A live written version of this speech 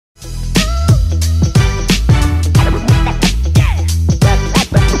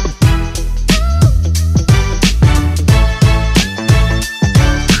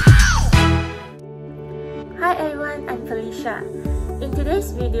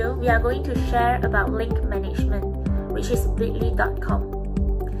video, we are going to share about link management, which is bit.ly.com.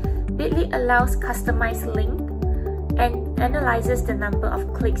 Bit.ly allows customized link and analyzes the number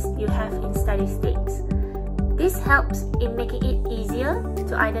of clicks you have in steady states. This helps in making it easier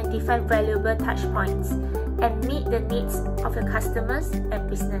to identify valuable touchpoints and meet the needs of your customers and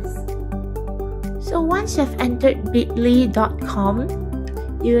business. So once you have entered bit.ly.com,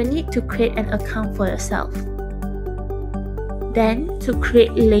 you will need to create an account for yourself. Then to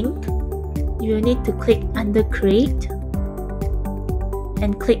create link, you will need to click under create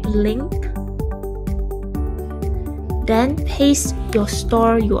and click link. Then paste your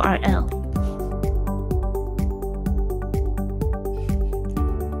store URL.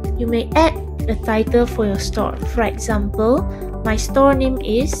 You may add a title for your store. For example, my store name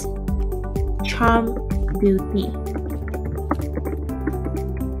is Charm Beauty.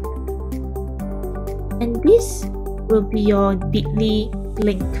 And this will be your bit.ly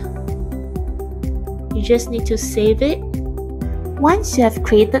link. You just need to save it. Once you have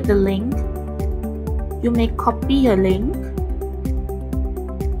created the link, you may copy your link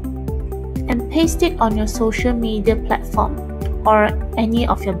and paste it on your social media platform or any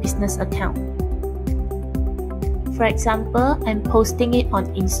of your business account. For example, I'm posting it on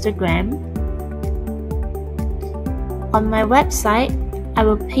Instagram. On my website, I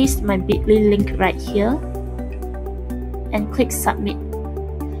will paste my bit.ly link right here and click submit.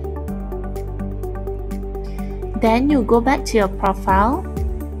 Then you go back to your profile.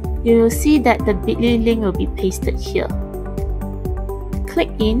 You will see that the bit.ly link will be pasted here. Click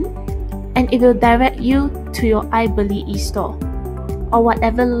in and it will direct you to your iBelly e-store or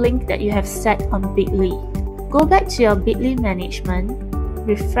whatever link that you have set on bit.ly. Go back to your bit.ly management,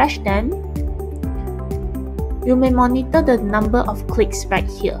 refresh them. You may monitor the number of clicks right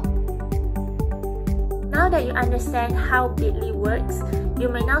here. Now that you understand how bit.ly works, you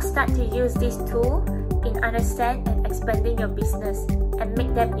may now start to use this tool in understand and expanding your business and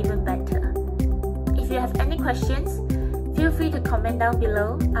make them even better. If you have any questions, feel free to comment down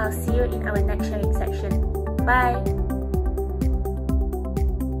below. I'll see you in our next sharing section. Bye!